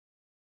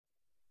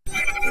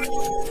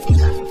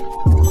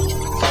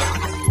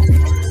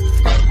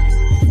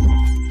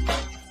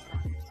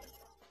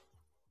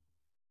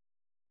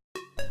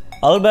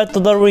Alberto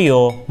Del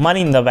Rio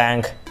Money in the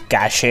Bank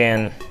cash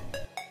in.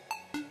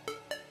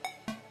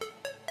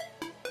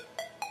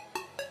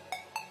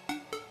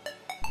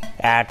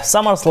 At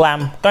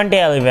SummerSlam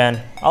 2011,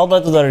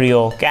 Alberto Del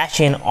Rio cashed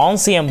in on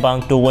CM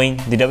Punk to win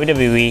the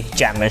WWE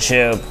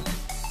Championship.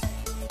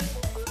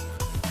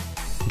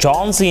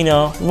 John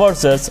Cena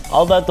vs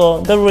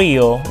Alberto Del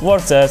Rio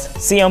vs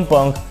CM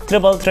Punk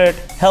Triple Threat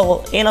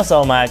Hell in a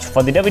Cell match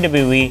for the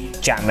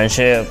WWE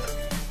Championship.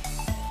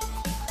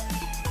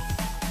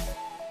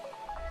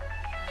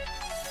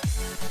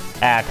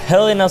 At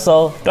Hell in a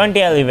Cell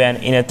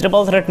 2011, in a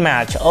triple threat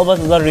match,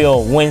 Alberto Del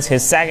Rio wins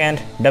his second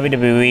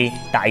WWE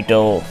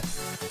title.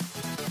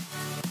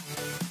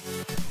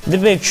 The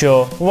Big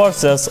Show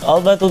vs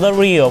Alberto Del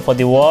Rio for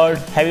the World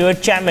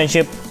Heavyweight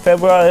Championship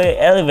February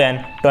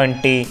 11,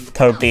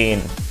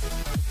 2013.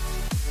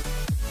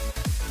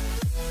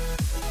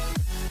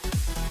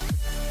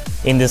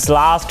 In this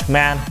last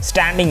man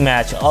standing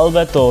match,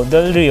 Alberto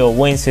Del Rio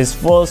wins his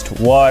first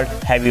World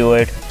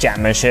Heavyweight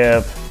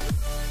Championship.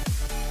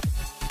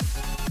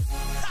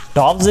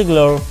 Dolph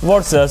Ziggler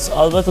vs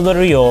Alberto Del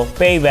Rio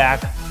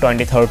Payback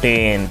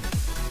 2013.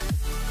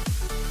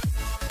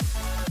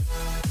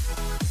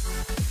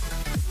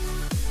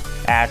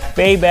 At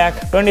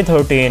Payback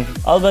 2013,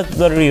 Alberto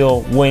Del Rio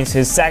wins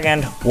his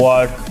second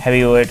World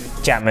Heavyweight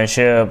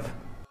Championship.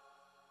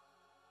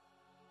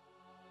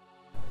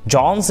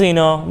 John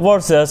Cena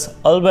vs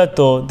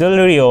Alberto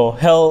Del Rio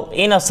Hell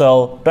in a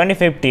Cell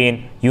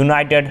 2015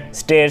 United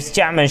States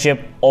Championship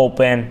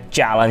Open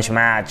Challenge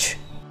match.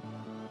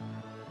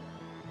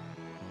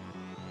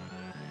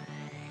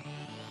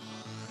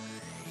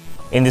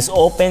 In this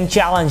Open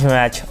Challenge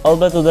match,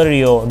 Alberto Del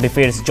Rio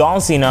defeats John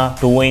Cena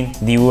to win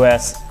the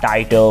US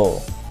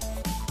title.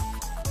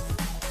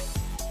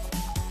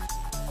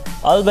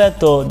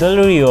 Alberto Del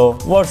Rio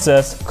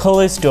vs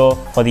Kalisto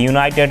for the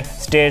United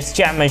States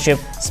Championship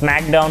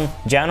SmackDown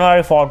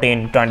January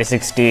 14,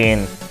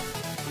 2016.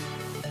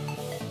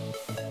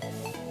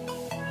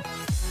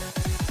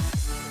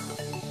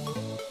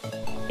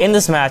 In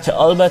this match,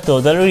 Alberto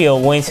Del Rio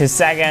wins his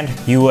second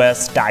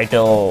US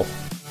title.